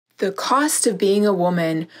The cost of being a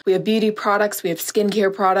woman. We have beauty products, we have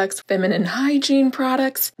skincare products, feminine hygiene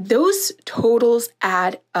products. Those totals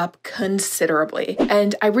add up considerably.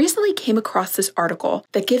 And I recently came across this article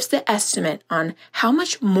that gives the estimate on how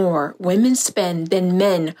much more women spend than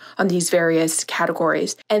men on these various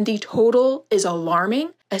categories. And the total is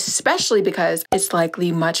alarming, especially because it's likely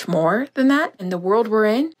much more than that in the world we're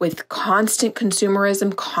in, with constant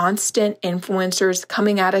consumerism, constant influencers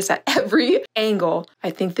coming at us at every angle. I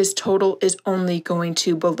think this total is only going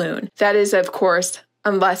to balloon. That is, of course,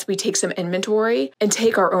 unless we take some inventory and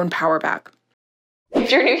take our own power back. If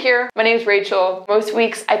you're new here, my name is Rachel. Most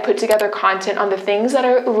weeks I put together content on the things that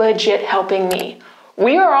are legit helping me.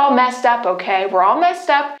 We are all messed up, okay? We're all messed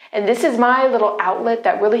up, and this is my little outlet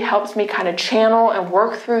that really helps me kind of channel and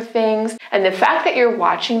work through things. And the fact that you're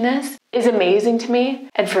watching this is amazing to me.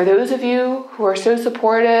 And for those of you who are so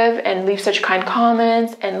supportive and leave such kind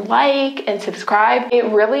comments and like and subscribe, it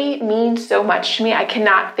really means so much to me. I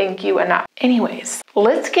cannot thank you enough. Anyways,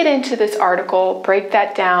 let's get into this article, break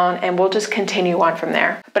that down, and we'll just continue on from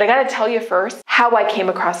there. But I gotta tell you first how I came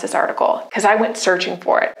across this article, because I went searching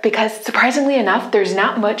for it. Because surprisingly enough, there's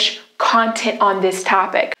not much content on this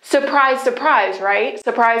topic. Surprise, surprise, right?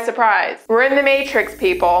 Surprise, surprise. We're in the matrix,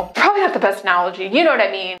 people. Probably not the best analogy. You know what I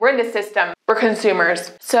mean. We're in the system. We're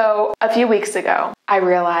consumers. So a few weeks ago, I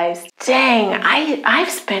realized, dang, I've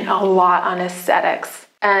spent a lot on aesthetics.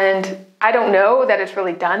 And I don't know that it's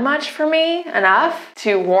really done much for me enough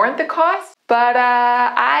to warrant the cost, but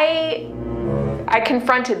I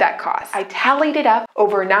confronted that cost. I tallied it up.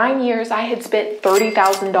 Over 9 years, I had spent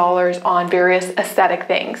 $30,000 on various aesthetic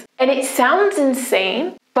things. And it sounds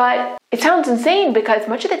insane, but it sounds insane because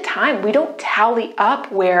much of the time we don't tally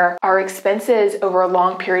up where our expenses over a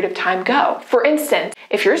long period of time go. For instance,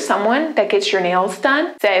 if you're someone that gets your nails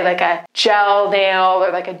done, say like a gel nail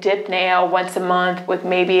or like a dip nail once a month with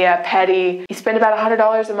maybe a pedi, you spend about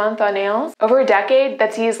 $100 a month on nails. Over a decade,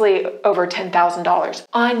 that's easily over $10,000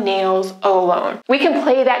 on nails alone. We can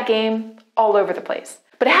play that game all over the place.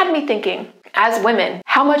 But it had me thinking, as women,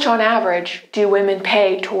 how much on average do women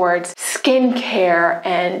pay towards skincare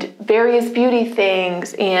and various beauty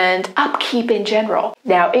things and upkeep in general?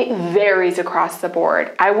 Now, it varies across the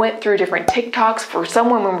board. I went through different TikToks. For some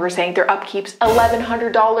women were saying their upkeep's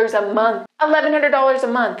 $1,100 a month. $1,100 a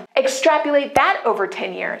month. Extrapolate that over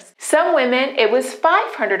 10 years. Some women, it was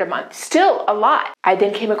 $500 a month. Still a lot. I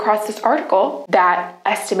then came across this article that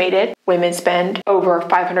estimated women spend over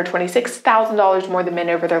 $526,000 more than men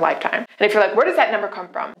over their lifetime. And if you're like, where does that number come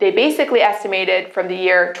from? They basically estimated from the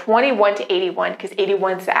year 21 to 81, because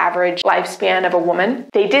 81 is the average lifespan of a woman.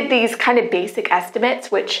 They did these kind of basic estimates,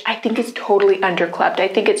 which I think is totally underclubbed. I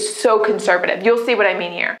think it's so conservative. You'll see what I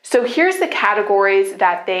mean here. So here's the categories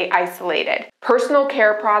that they isolated. Personal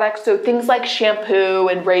care products, so things like shampoo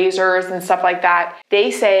and razors and stuff like that. They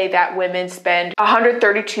say that women spend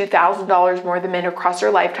 $132,000 more than men across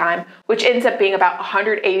their lifetime, which ends up being about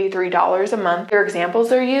 $183 a month. Their examples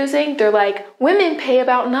they're using, they're like, women pay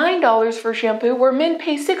about $9 for shampoo where men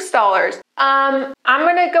pay $6. I'm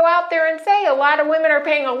gonna go out there and say a lot of women are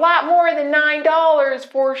paying a lot more than $9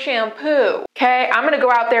 for shampoo. Okay, I'm gonna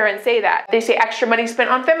go out there and say that. They say extra money spent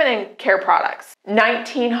on feminine care products,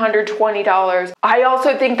 $1,920. I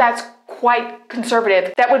also think that's quite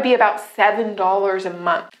conservative. That would be about $7 a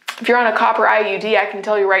month. If you're on a copper IUD, I can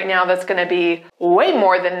tell you right now that's going to be way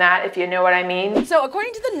more than that, if you know what I mean. So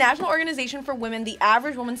according to the National Organization for Women, the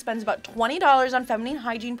average woman spends about $20 on feminine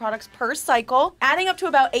hygiene products per cycle, adding up to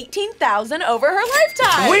about $18,000 over her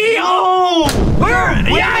lifetime. We own!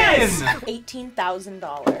 Yes!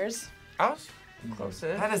 $18,000. Close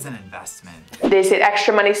it. That is an investment. They said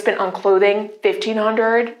extra money spent on clothing,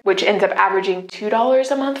 $1,500, which ends up averaging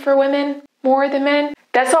 $2 a month for women, more than men.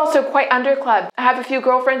 That's also quite underclubbed. I have a few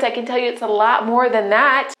girlfriends, I can tell you it's a lot more than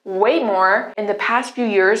that, way more. In the past few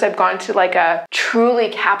years, I've gone to like a truly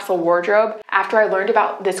capsule wardrobe after I learned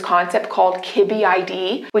about this concept called Kibbe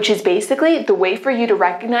ID, which is basically the way for you to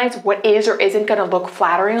recognize what is or isn't gonna look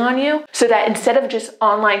flattering on you, so that instead of just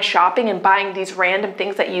online shopping and buying these random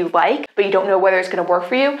things that you like, but you don't know whether it's gonna work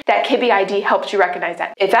for you, that Kibbe ID helps you recognize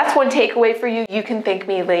that. If that's one takeaway for you, you can thank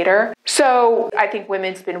me later. So I think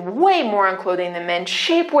women spend way more on clothing than men.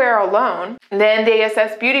 Shapewear alone. Then they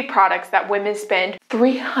assess beauty products that women spend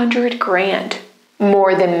 $300 grand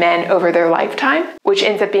more than men over their lifetime, which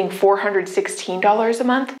ends up being $416 a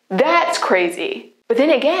month. That's crazy. But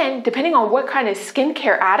then again, depending on what kind of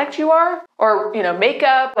skincare addict you are, or,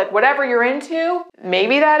 makeup, like whatever you're into,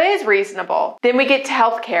 maybe that is reasonable. Then we get to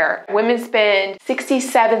healthcare. Women spend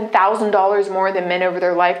 $67,000 more than men over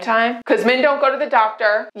their lifetime because men don't go to the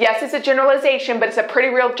doctor. Yes, it's a generalization, but it's a pretty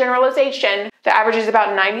real generalization. The average is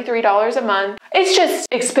about $93 a month. It's just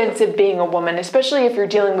expensive being a woman, especially if you're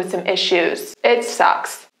dealing with some issues. It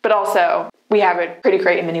sucks, but also we have it pretty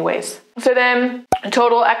great in many ways. So then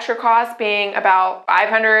total extra cost being about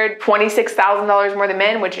 $526,000 more than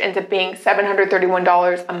men, which ends up being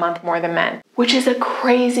 $731 a month more than men, which is a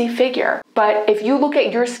crazy figure. But if you look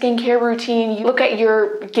at your skincare routine, you look at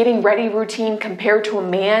your getting ready routine compared to a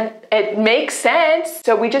man, it makes sense.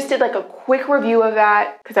 So we just did like a quick review of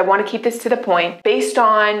that because I want to keep this to the point. Based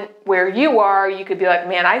on where you are, you could be like,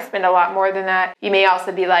 man, I spend a lot more than that. You may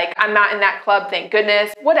also be like, I'm not in that club, thank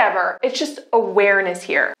goodness. Whatever. It's just awareness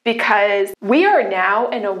here because we are now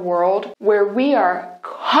in a world where we are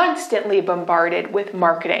constantly bombarded with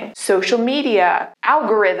marketing, social media,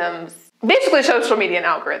 algorithms, basically social media and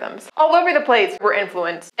algorithms. All over the place, we're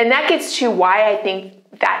influenced. And that gets to why I think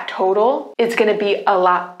that total is going to be a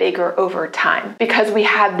lot bigger over time because we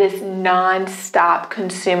have this non-stop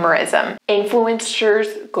consumerism.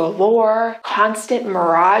 Influencers galore, constant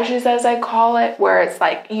mirages as I call it, where it's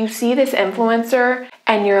like you see this influencer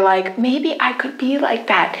and you're like, maybe I could be like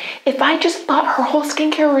that. If I just bought her whole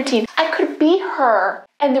skincare routine, I could be her.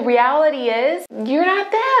 And the reality is, you're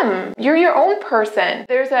not them. You're your own person.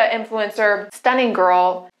 There's an influencer, stunning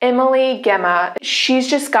girl, Emily Gemma. She's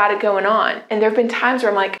just got it going on. And there have been times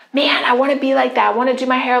where I'm like, man, I want to be like that. I want to do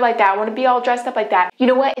my hair like that. I want to be all dressed up like that. You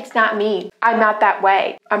know what? It's not me. I'm not that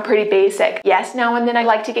way. I'm pretty basic. Yes, now and then I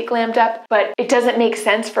like to get glammed up, but it doesn't make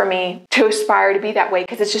sense for me to aspire to be that way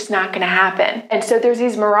because it's just not going to happen. And so there's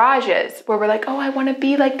these mirages where we're like, oh, I want to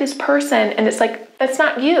be like this person. And it's like, that's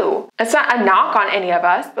not you. It's not a knock on any of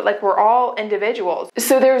us, but like we're all individuals.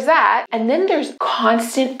 So there's that. And then there's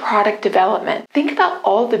constant product development. Think about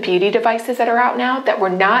all the beauty devices that are out now that were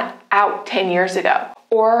not out 10 years ago,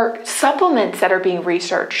 or supplements that are being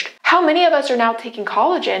researched. How many of us are now taking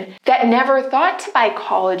collagen that never thought to buy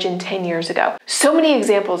collagen 10 years ago? So many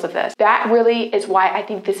examples of this. That really is why I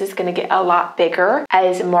think this is going to get a lot bigger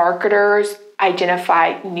as marketers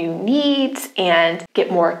identify new needs and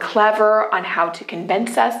get more clever on how to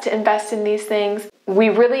convince us to invest in these things. We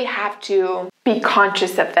really have to be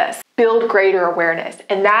conscious of this, build greater awareness.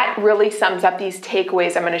 And that really sums up these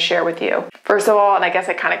takeaways I'm going to share with you. First of all, and I guess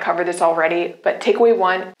I kind of covered this already, but takeaway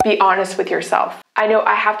one, be honest with yourself. I know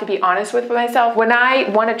I have to be honest with myself. When I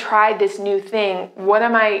want to try this new thing, what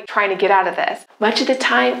am I trying to get out of this? Much of the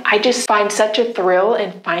time, I just find such a thrill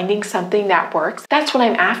in finding something that works. That's what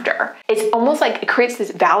I'm after. It's almost like it creates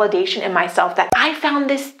this validation in myself that I found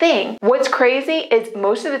this thing. What's crazy is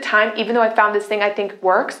most of the time, even though I found this thing I think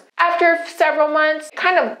works, after several months, it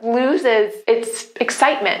kind of loses its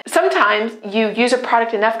excitement. Sometimes you use a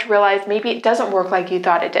product enough to realize maybe it doesn't work like you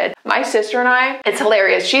thought it did. My sister and I, it's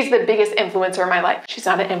hilarious. She's the biggest influencer in my life. She's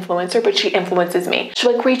not an influencer, but she influences me. She's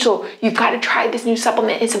like, Rachel, you've got to try this new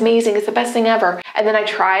supplement. It's amazing. It's the best thing ever. And then I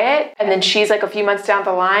try it. And then she's like a few months down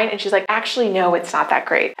the line and she's like, actually, no, it's not that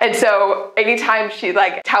great. And so anytime she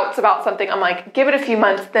like touts about something, I'm like, give it a few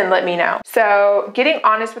months, then let me know. So getting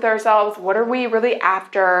honest with ourselves. What are we really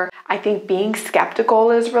after? I think being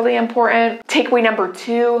skeptical is really important. Takeaway number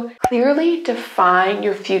 2, clearly define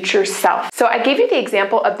your future self. So I gave you the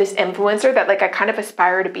example of this influencer that like I kind of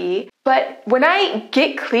aspire to be. But when I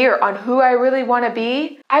get clear on who I really want to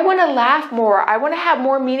be, I want to laugh more. I want to have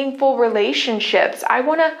more meaningful relationships. I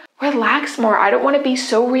want to relax more. I don't want to be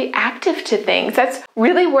so reactive to things. That's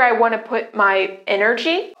really where I want to put my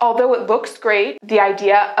energy. Although it looks great, the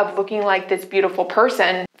idea of looking like this beautiful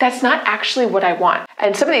person, that's not actually what I want.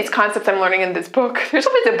 And some of these concepts I'm learning in this book, there's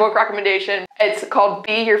always a book recommendation. It's called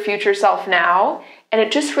Be Your Future Self Now. And it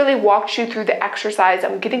just really walks you through the exercise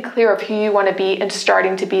of getting clear of who you want to be and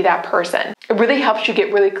starting to be that person. It really helps you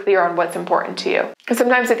get really clear on what's important to you. Because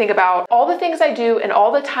sometimes I think about all the things I do and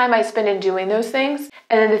all the time I spend in doing those things,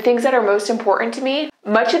 and then the things that are most important to me,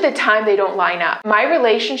 much of the time they don't line up. My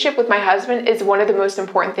relationship with my husband is one of the most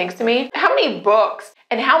important things to me. How many books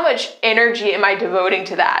and how much energy am I devoting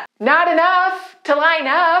to that? Not enough to line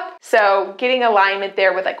up. So getting alignment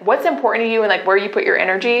there with like what's important to you and like where you put your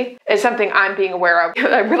energy is something I'm being aware of.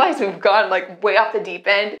 I realize we've gone like way off the deep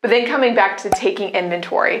end, but then coming back to taking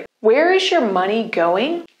inventory. Where is your money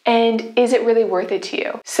going And is it really worth it to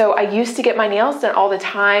you? So I used to get my nails done all the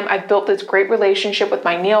time. I've built this great relationship with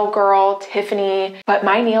my nail girl, Tiffany, but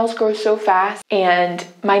my nails grow so fast and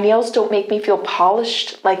my nails don't make me feel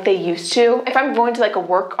polished like they used to. If I'm going to like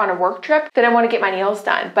on a work trip, then I want to get my nails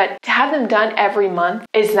done. But to have them done every month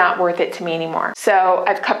is not worth it to me anymore. So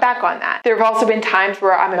I've cut back on that. There have also been times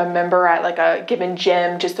where I'm a member at like a given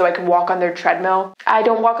gym just so I can walk on their treadmill. I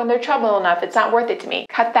don't walk on their treadmill enough. It's not worth it to me.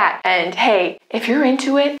 Cut that. And hey, if you're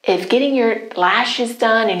into it, if getting your lashes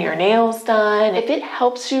done and your nails done, if it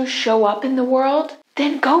helps you show up in the world,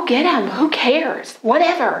 then go get them. Who cares?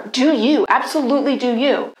 Whatever. Do you. Absolutely do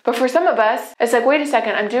you. But for some of us, it's like, wait a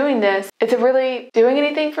second, I'm doing this. Is it really doing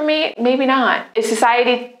anything for me? Maybe not. Is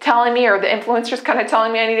society telling me or the influencers kind of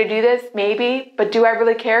telling me I need to do this? Maybe. But do I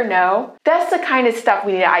really care? No. That's the kind of stuff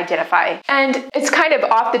we need to identify. And it's kind of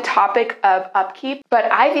off the topic of upkeep, but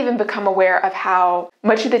I've even become aware of how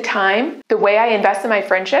much of the time, the way I invest in my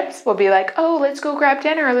friendships will be like, oh, let's go grab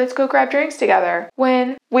dinner. Let's go grab drinks together.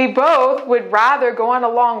 When we both would rather go on a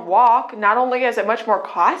long walk. Not only is it much more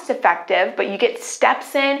cost effective, but you get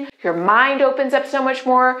steps in, your mind opens up so much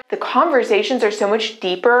more. The conversations are so much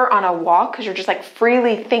deeper on a walk because you're just like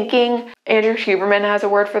freely thinking. Andrew Huberman has a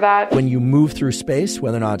word for that. When you move through space,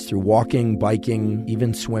 whether or not it's through walking, biking,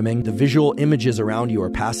 even swimming, the visual images around you are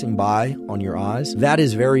passing by on your eyes. That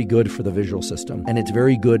is very good for the visual system. And it's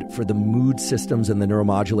very good for the mood systems and the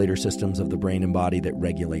neuromodulator systems of the brain and body that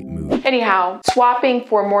regulate mood. Anyhow, swapping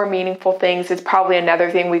for more meaningful things is probably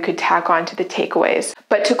another thing we could tack on to the takeaways.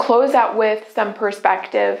 But to close out with some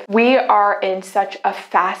perspective, we are in such a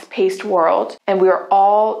fast-paced world and we are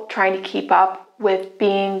all trying to keep up with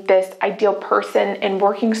being this ideal person and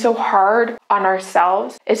working so hard on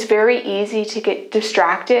ourselves. It's very easy to get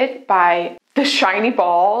distracted by the shiny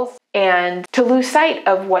balls and to lose sight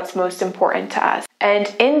of what's most important to us.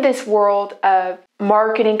 And in this world of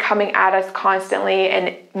marketing coming at us constantly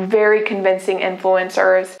and very convincing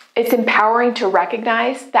influencers, it's empowering to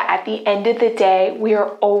recognize that at the end of the day, we are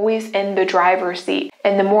always in the driver's seat.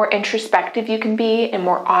 And the more introspective you can be and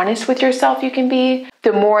more honest with yourself you can be,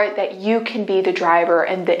 the more that you can be the driver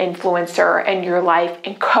and the influencer in your life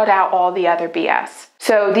and cut out all the other BS.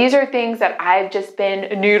 So these are things that I've just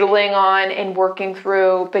been noodling on and working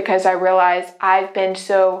through because I realize I've been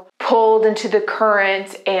so pulled into the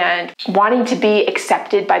current and wanting to be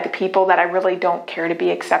accepted by the people that I really don't care to be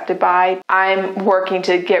accepted by. I'm working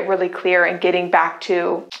to get really clear and getting back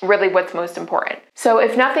to really what's most important. So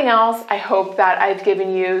if nothing else, I hope that I've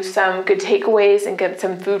given you some good takeaways and get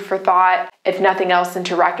some food for thought. If nothing else, than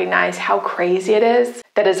to recognize how crazy it is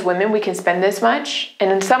that as women we can spend this much.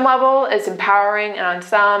 And on some level, it's empowering, and on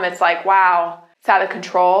some, it's like, wow, it's out of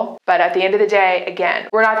control. But at the end of the day, again,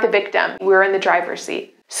 we're not the victim. We're in the driver's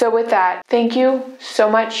seat. So with that, thank you so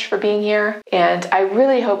much for being here, and I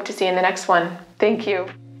really hope to see you in the next one. Thank you.